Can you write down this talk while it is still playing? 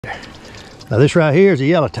Now this right here is a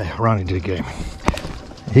yellowtail Ronnie just gave me.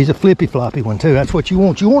 He's a flippy floppy one too. That's what you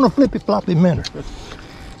want. You want a flippy floppy minnow.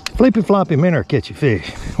 Flippy floppy minnow catch you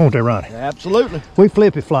fish. Won't they, Ronnie? Absolutely. We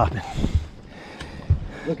flippy flopping.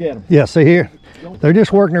 Look at them. Yeah, see here? They're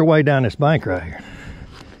just working their way down this bank right here.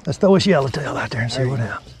 Let's throw this yellowtail out there and see what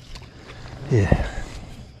happens. Yeah.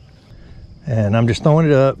 And I'm just throwing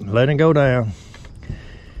it up, letting it go down.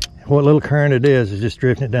 What little current it is just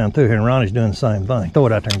drifting it down through here, and Ronnie's doing the same thing. Throw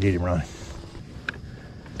it out there and get him, Ronnie.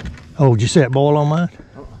 Oh, did you see that boil on mine?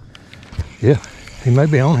 Yeah, he may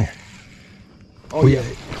be on here. Oh, yeah.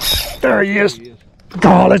 There he is.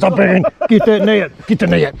 Oh, there's a bang. Get that net. Get the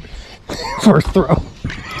net. First throw.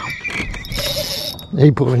 He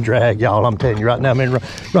pulling drag, y'all. I'm telling you right now, man,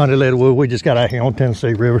 Ronnie Leatherwood, we just got out here on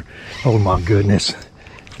Tennessee River. Oh, my goodness.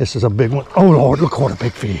 This is a big one. Oh, Lord, look what a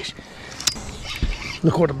big fish.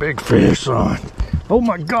 Look what a big fish, son. Oh,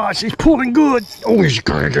 my gosh, he's pulling good. Oh, he's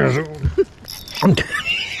kind of. I'm telling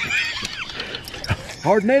you.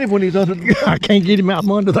 Hard native when he's under the... I can't get him out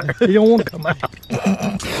from under there. He don't want to come out.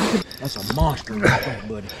 That's a monster right there,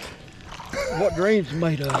 buddy. What dreams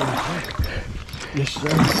made of? Yes,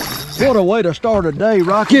 sir. What a way to start a day,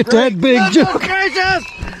 Rocky. Get that big junk.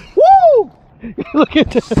 Woo! Look at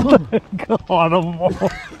that. God, I'm all.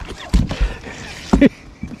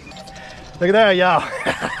 Look at that, y'all.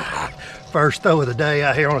 First throw of the day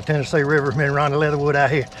out here on the Tennessee River. Me and Ronnie Leatherwood out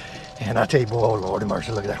here. And I tell you, boy, oh Lord have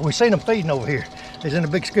mercy, look at that. We seen them feeding over here. There's in a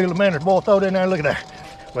big school of manners. Boy, throw it in there, look at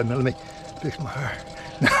that. Wait a minute, let me fix my hair.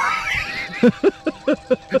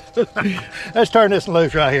 Let's turn this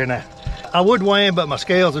loose right here now. I would weigh him, but my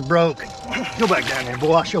scales are broke. Go back down there,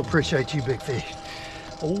 boy. I sure appreciate you, big fish.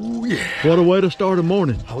 Oh, yeah. What a way to start a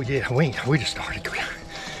morning. Oh, yeah, we just started.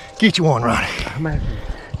 Get you one, Ronnie.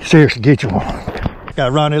 Seriously, get you one.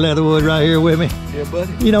 Got Ronnie Leatherwood right here with me. Yeah,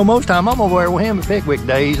 buddy. You know, most time I'm over there with him at Pickwick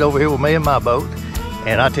Day. He's over here with me in my boat.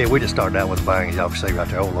 And I tell you, we just started out with a bang, as y'all can see right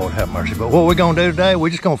there. Oh, Lord have mercy. But what we're going to do today, we're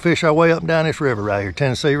just going to fish our way up and down this river right here,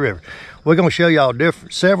 Tennessee River. We're going to show y'all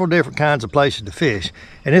several different kinds of places to fish.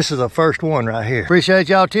 And this is the first one right here. Appreciate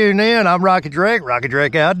y'all tuning in. I'm Rocky Drake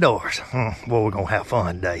Outdoors. Well, we're going to have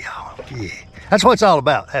fun today, y'all. Yeah. That's what it's all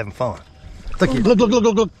about, having fun.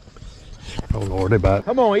 Look. Oh, Lord, they bite.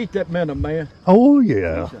 Come on, eat that minnow, man. Oh,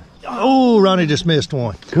 yeah. Oh, Ronnie just missed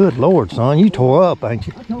one. Good Lord, son. You tore up, ain't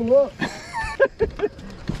you? I tore up.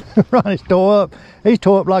 Ronnie's tore up. He's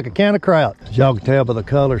tore up like a can of kraut. As y'all can tell by the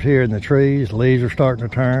colors here in the trees, the leaves are starting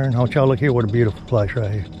to turn. Don't y'all look here, what a beautiful place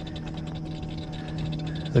right here.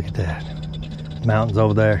 Look at that. Mountains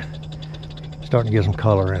over there. Starting to get some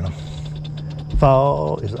color in them.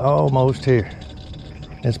 Fall is almost here.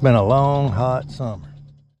 It's been a long, hot summer.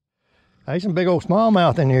 There's some big old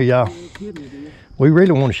smallmouth in here, y'all. We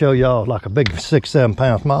really want to show y'all like a big 6-7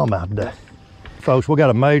 pound smallmouth today. Folks, we got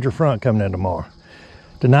a major front coming in tomorrow.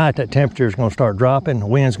 Tonight that temperature is going to start dropping, the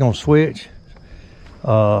wind's going to switch.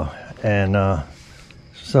 So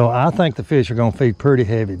I think the fish are going to feed pretty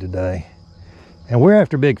heavy today. And we're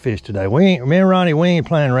after big fish today. Me and Ronnie, we ain't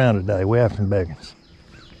playing around today. We're after big ones.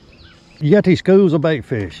 You got these schools of bait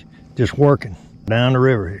fish just working down the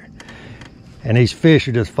river here. And these fish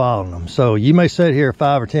are just following them. So you may sit here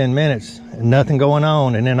 5 or 10 minutes and nothing going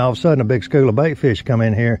on, and then all of a sudden a big school of bait fish come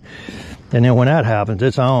in here. And then when that happens,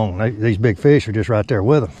 it's on. These big fish are just right there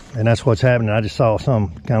with them. And that's what's happening. I just saw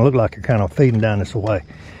some kind of look like they're kind of feeding down this way.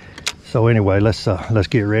 So anyway, let's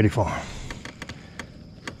get ready for them.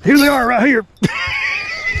 Here they are right here.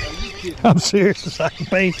 I'm serious as I can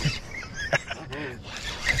be.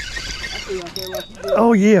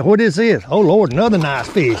 Oh yeah, what is this? Oh Lord, another nice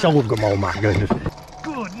fish. Oh, oh my goodness.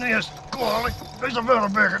 Goodness, golly, there's a very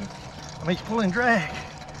big one. I mean, he's pulling drag.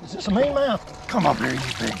 Is this a mean mouth? Come up here, you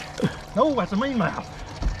big. No, that's a mean mouth.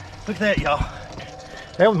 Look at that, y'all.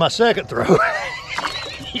 That was my second throw.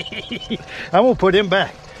 I'm gonna put him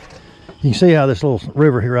back. You can see how this little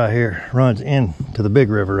river here right here runs into the big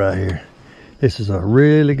river right here. This is a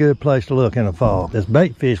really good place to look in the fall. This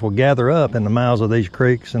bait fish will gather up in the mouths of these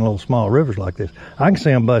creeks and little small rivers like this. I can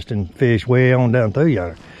see them busting fish way on down through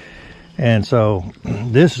yonder. And so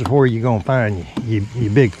this is where you're gonna find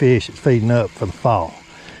your big fish that's feeding up for the fall.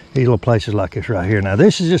 These little places like this right here. Now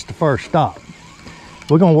this is just the first stop.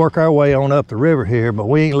 We're gonna work our way on up the river here, but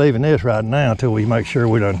we ain't leaving this right now until we make sure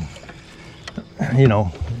we done, you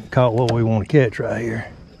know, caught what we want to catch right here.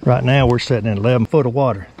 Right now we're sitting in 11 foot of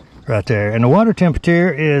water. Right there, and the water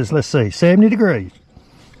temperature is, let's see, 70 degrees.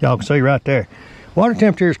 Y'all can see right there. Water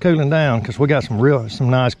temperature is cooling down because we got some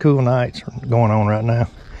nice cool nights going on right now.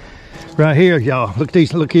 Right here, y'all, look at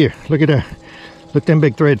these, look here, look at that. Look at them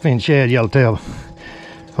big threadfin shad yellowtail.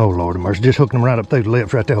 Oh Lord of mercy, just hooking them right up through the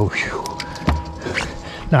lips right there. Oh,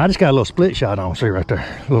 Now I just got a little split shot on, see right there,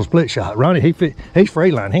 a little split shot. Ronnie, he's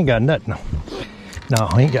free line, he ain't got nothing on. No,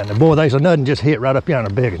 he ain't got no. Boy, there's a nothing just hit right up yonder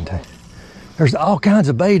big one too. There's all kinds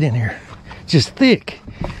of bait in here, just thick.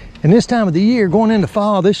 And this time of the year, going into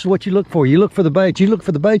fall, this is what you look for. You look for the bait. You look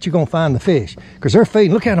for the bait, you're gonna find the fish, because they're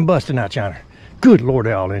feeding. Look at them busting out yonder. Good Lord,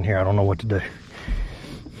 they're all in here. I don't know what to do.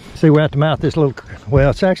 See, we're at the mouth of this little,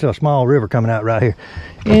 well, it's actually a small river coming out right here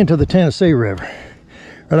into the Tennessee River.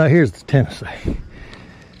 Right out here's the Tennessee.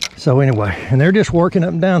 So anyway, and they're just working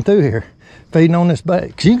up and down through here, feeding on this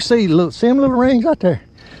bait. Cause you can see them little rings right there.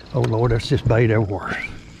 Oh Lord, that's just bait everywhere.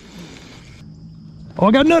 Oh,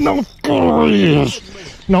 I got nothing on. Oh, yes.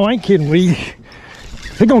 No, I ain't kidding with you.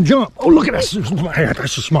 They're gonna jump. Oh, look at that.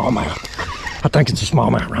 That's a smallmouth. I think it's a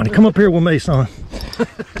smallmouth, Ronnie. Come up here with me, son.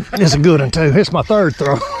 It's a good one too. It's my third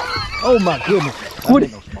throw. Oh my goodness.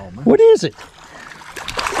 What is it?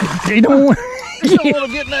 He don't want You don't want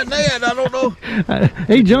to get in that net, I don't know.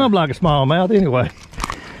 He jumped like a smallmouth anyway.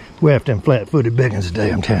 We have them flat-footed big ones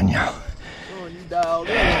today, I'm telling y'all. Oh, you dialed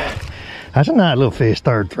in. That's a nice little fish,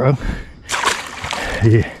 third throw.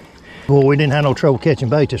 Yeah. Boy, we didn't have no trouble catching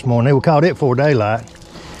bait this morning. They were caught it before daylight.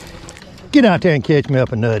 Get out there and catch me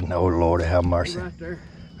up a nutting. Oh, Lord, have mercy. Right there.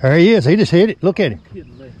 There he is. He just hit it. Look at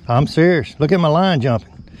him. I'm serious. Look at my line jumping.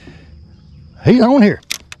 He's on here.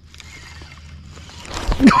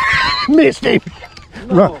 Missed him.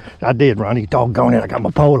 No. I did, Ronnie. Doggone it. I got my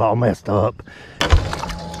pole all messed up.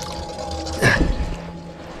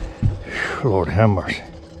 Lord have mercy.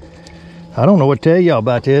 I don't know what to tell y'all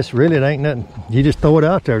about this. Really, it ain't nothing. You just throw it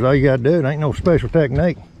out there. That's all you got to do. It ain't no special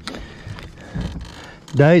technique.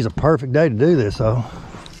 Today's a perfect day to do this, though.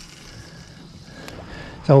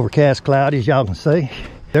 It's overcast, cloudy, as y'all can see.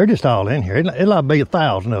 They're just all in here. It'll be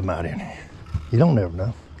 1,000 of them out in here. You don't never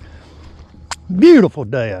know. Beautiful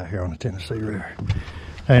day out here on the Tennessee River.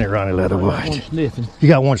 Ain't it, Ronnie Leatherwood? You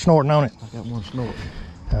got one snorting on it? I got one snorting.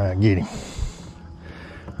 All right, get him.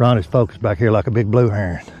 Ronnie's focused back here like a big blue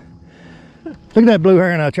heron. Look at that blue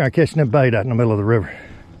heron out there catching that bait out in the middle of the river.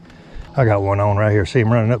 I got one on right here. See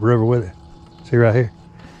him running up the river with it? See right here?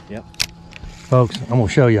 Yep. Folks, I'm gonna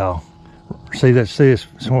show y'all. See this?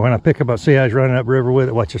 So when I pick up, see how he's running up the river with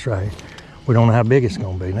it? Watch this right here. We don't know how big it's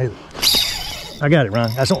gonna be neither. I got it, Ron.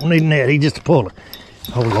 I don't need a net. He's just a puller.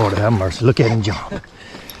 Oh, Lord have mercy. Look at him jump.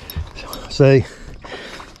 See?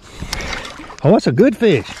 Oh, that's a good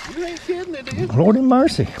fish. You ain't kidding, it is. Lord have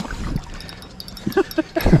mercy.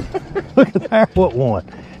 Look at that. What one?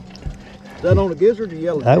 Is that on a gizzard or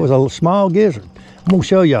yellow? That was a small gizzard. I'm going to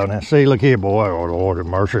show y'all now. See, look here, boy. Oh, Lord have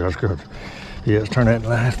mercy. That's good. Yeah, let's turn that.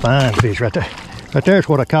 That's fine fish right there. Right there's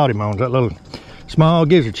what I caught him on. That little small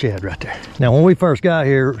gizzard shad right there. Now, when we first got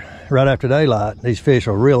here, right after daylight, these fish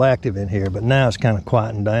are real active in here, but now it's kind of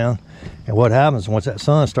quieting down. And what happens once that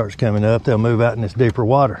sun starts coming up, they'll move out in this deeper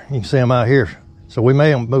water. You can see them out here. So we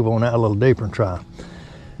may move on out a little deeper and try.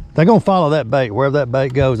 They're gonna follow that bait. Wherever that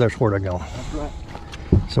bait goes, that's where they're going. That's right.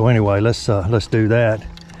 So anyway, let's do that.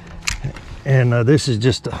 And this is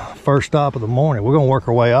just the first stop of the morning. We're gonna work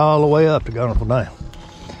our way all the way up to Gunnerful Dam.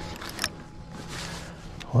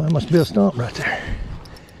 Well, that must be a stump right there.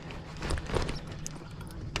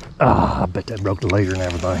 Ah, I bet that broke the leader and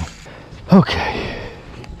everything. Okay.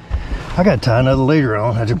 I got to tie another leader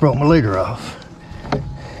on. I just broke my leader off.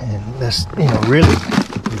 And that's, you know, really,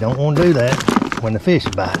 you don't want to do that when the fish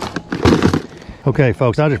bite. Okay,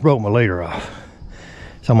 folks, I just broke my leader off.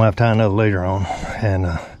 So I'm going to have to tie another leader on. And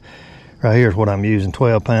right here's what I'm using.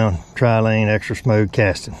 12-pound Trilene extra smooth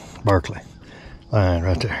casting, Berkeley line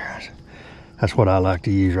right there. That's what I like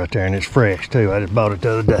to use right there. And it's fresh too. I just bought it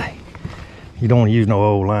the other day. You don't want to use no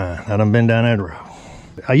old line. I done been down that road.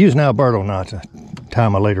 I use an Alberto knot to tie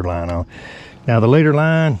my leader line on. Now the leader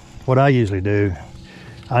line, what I usually do,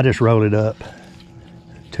 I just roll it up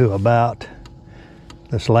to about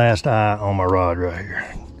this last eye on my rod right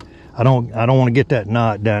here. I don't want to get that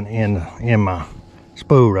knot down in my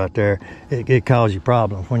spool right there. It causes you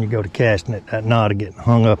problems when you go to casting it. That knot will get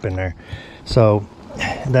hung up in there. So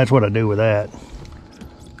that's what I do with that.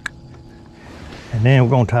 And then we're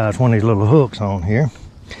going to tie us one of these little hooks on here.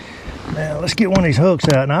 Now, let's get one of these hooks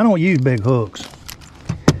out. Now, I don't use big hooks.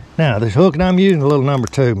 Now, this hook that I'm using, a little number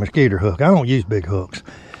 2 mosquito hook. I don't use big hooks.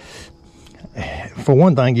 For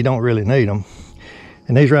one thing, you don't really need them.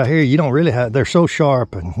 And these right here, you don't really have, they're so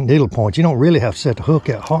sharp and needle points, you don't really have to set the hook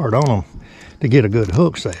out hard on them to get a good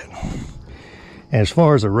hook set. And as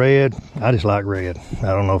far as the red, I just like red. I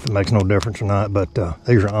don't know if it makes no difference or not, but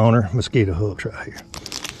these are Honor mosquito hooks right here.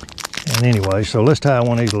 And anyway, so let's tie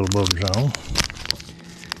one of these little boogers on.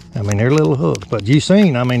 I mean, they're little hooks, but you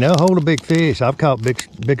seen, I mean, they'll hold a big fish. I've caught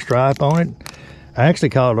big stripe on it. I actually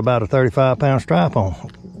caught about a 35-pound stripe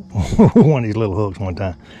on one of these little hooks one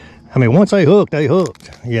time. I mean, once they hooked, they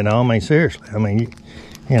hooked. You know, I mean, seriously. I mean,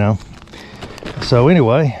 you know. So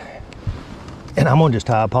anyway, and I'm gonna just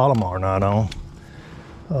tie a Palomar knot on.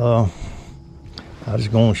 I'm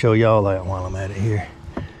just gonna show y'all that while I'm at it here.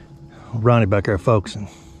 Ronnie back there focusing.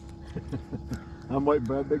 I'm waiting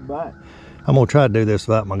for a big bite. I'm gonna try to do this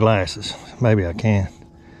without my glasses. Maybe I can.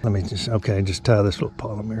 Let me just, okay, just tie this little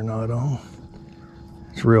polymer knot on.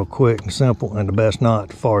 It's real quick and simple and the best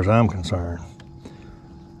knot as far as I'm concerned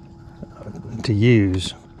to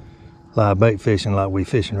use live bait fishing like we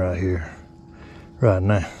fishing right here, right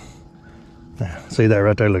now. Now, see that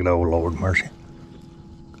right there? Look at that, oh Lord mercy.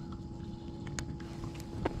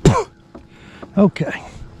 Okay,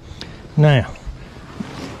 now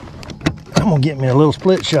I'm gonna get me a little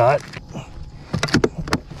split shot.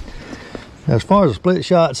 As far as a split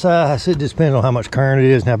shot size, it just depends on how much current it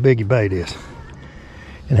is and how big your bait is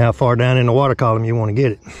and how far down in the water column you want to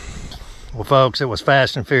get it. Well folks, it was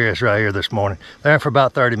fast and furious right here this morning. There for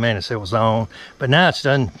about 30 minutes it was on, but now it's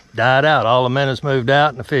done died out. All the minnows moved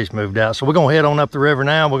out and the fish moved out. So we're gonna head on up the river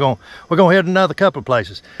now. We're gonna head another couple of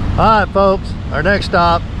places. All right folks, our next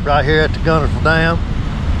stop right here at the Guntersville Dam,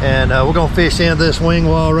 and we're gonna fish into this wing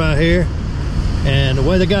wall right here. And the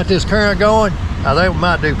way they got this current going, I think we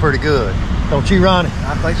might do pretty good. Don't you, Ronnie?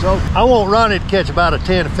 I think so. I want Ronnie to catch about a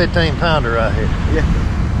 10 to 15 pounder right here. Yeah.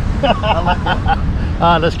 I like that.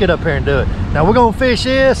 All right, let's get up here and do it. Now we're gonna fish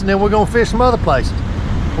this and then we're gonna fish some other places.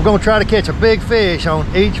 We're gonna try to catch a big fish on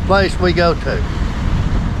each place we go to.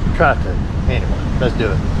 Try to. Anyway, let's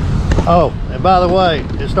do it. Oh, and by the way,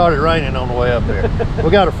 it started raining on the way up there. We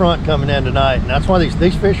got a front coming in tonight, and that's why these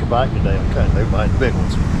fish are biting today. Okay, they're biting big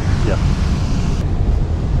ones. Yeah.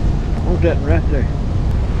 What's that right there?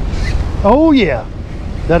 Oh yeah.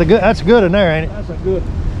 That's a good in there, ain't it? That's a good.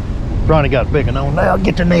 Ronnie got a big one on now.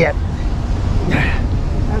 Get the net.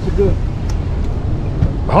 That's a good.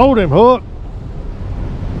 Hold him, Hook.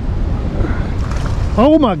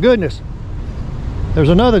 Oh my goodness. There's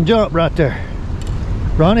another jump right there.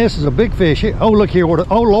 Ronnie, this is a big fish. Oh, look here.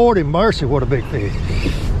 Oh, Lord in mercy, what a big fish.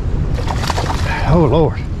 Oh,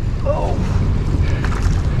 Lord. Oh.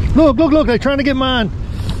 Look, look, look. They're trying to get mine.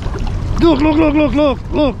 Look, look, look, look, look,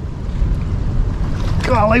 look.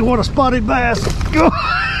 Golly, what a spotted bass.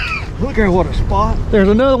 Look here, what a spot. There's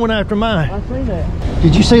another one after mine. I seen that.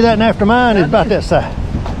 Did you see that one after mine? It's about that side.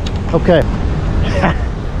 Okay.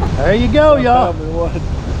 There you go, y'all.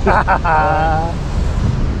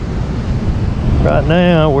 Right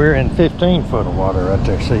now, we're in 15 foot of water right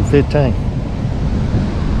there. See, 15.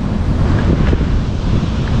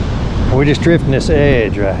 We're just drifting this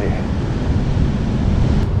edge right here.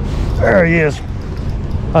 There he is.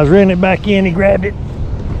 I was reeling it back in, he grabbed it.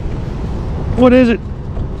 What is it?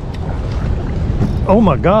 Oh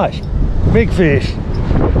my gosh, big fish.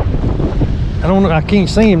 I can't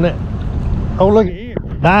see him. Oh, look at here.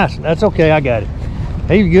 Nice, that's okay, I got it.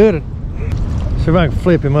 He's good. See if I can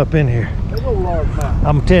flip him up in here.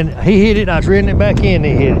 I'm telling you, he hit it, I was reeling it back in,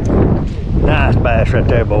 he hit it. Nice bass right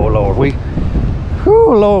there, boy, Lord.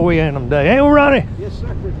 Lord, we ain't them day. Ain't we, Ronnie? Yes, sir.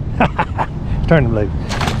 Turn him loose.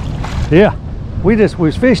 Yeah, we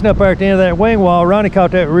was fishing up there at the end of that wing wall. Ronnie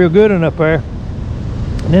caught that real good one up there.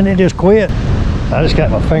 And then it just quit. I just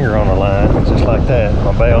got my finger on the line, just like that.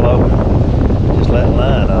 My bail open, just letting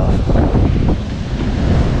line off.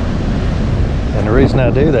 And the reason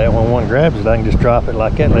I do that, when one grabs it, I can just drop it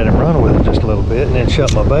like that, let him run with it just a little bit, and then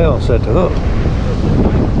shut my bail and set the hook.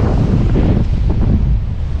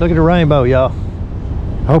 Look at the rainbow, y'all.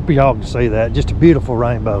 Hope y'all can see that. Just a beautiful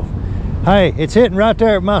rainbow. Hey, it's hitting right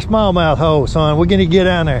there at my smallmouth hole, son. We're gonna get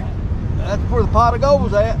down there. That's where the pot of gold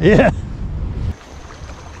was at. Yeah.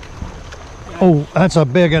 Oh, that's a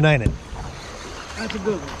big one, ain't it? That's a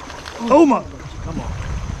good one. Oh my. Come on.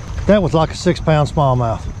 That was like a 6 pound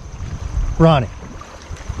smallmouth. Ronnie,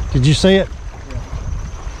 did you see it?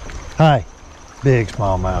 Yeah. Hey, big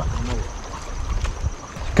smallmouth.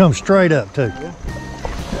 Come straight up too. Yeah.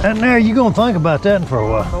 And there, you gonna think about that for a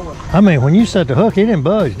while. I mean, when you set the hook, he didn't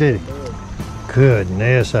budge, did he?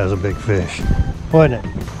 Goodness, that was a big fish, wasn't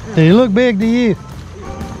it? Did he look big to you?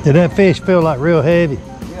 Did that fish feel like real heavy?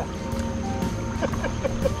 Yeah.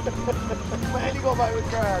 Man, you gonna make me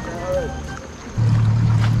cry now already.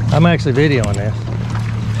 I'm actually videoing this.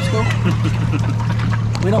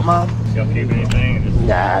 We don't mind. Y'all keep anything?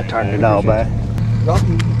 Nah, I turned it all back.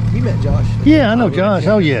 You met Josh. Yeah, I know Josh.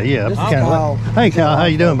 Oh yeah, yeah. This is Kinda Kyle. hey Kyle, how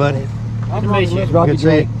you doing, buddy? I'm Ronnie Leatherwood. Good to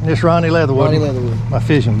see you. This Ronnie Leatherwood. Ronnie Leatherwood. My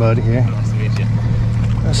fishing buddy here. Nice to meet you.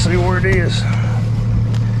 Let's see where it is.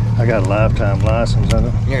 I got a lifetime license on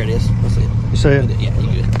it. Here it is. Let's see it. You see it? Yeah,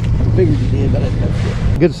 you good. Figured you did, but I didn't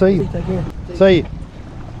know. Good to see you. Take care. See you.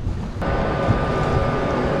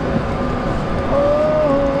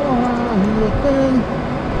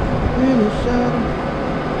 beside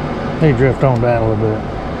him. He drift on down a little bit.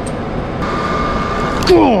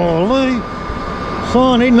 Golly!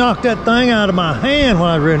 Son, he knocked that thing out of my hand when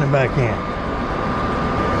I was reeling it back in.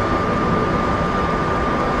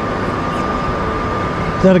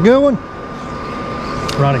 Is that a good one?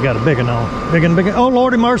 Ronnie got a big one on. Big one, big one. Oh,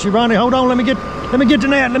 Lordy mercy, Ronnie, hold on. Let me get the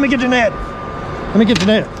net. Let me get the net. Let me get the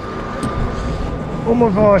net. Oh my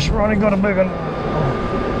gosh, Ronnie got a big one.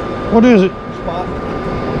 What is it? Spot.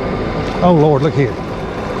 Oh Lord, look here.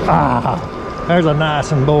 Ah, there's a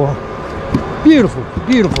nice one, boy. Beautiful,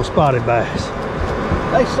 beautiful spotted bass.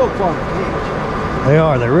 They so far to catch. They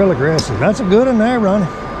are, they're real aggressive. That's a good one there, Ronnie.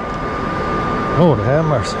 Lord have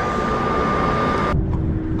mercy.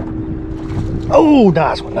 Oh,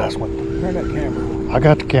 nice one, nice one. Turn that camera on. I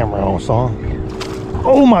got the camera on, son.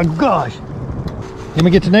 Oh my gosh. Let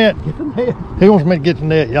me get the net. Get the net. He wants me to get the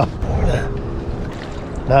net, y'all.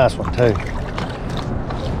 Nice one, too.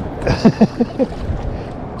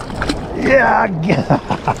 Yeah,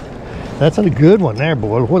 that's a good one there,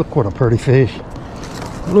 boy. Look what a pretty fish.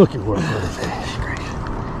 Look at what a pretty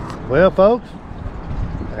fish. Well, folks,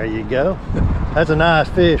 there you go. That's a nice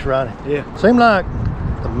fish, Ronnie. Yeah. Seems like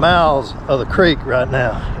the mouths of the creek right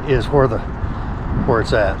now is where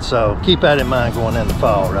it's at. So keep that in mind going in the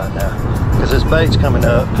fall right now, because this bait's coming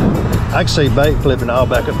up. I can see bait flipping all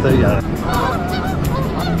back up through you.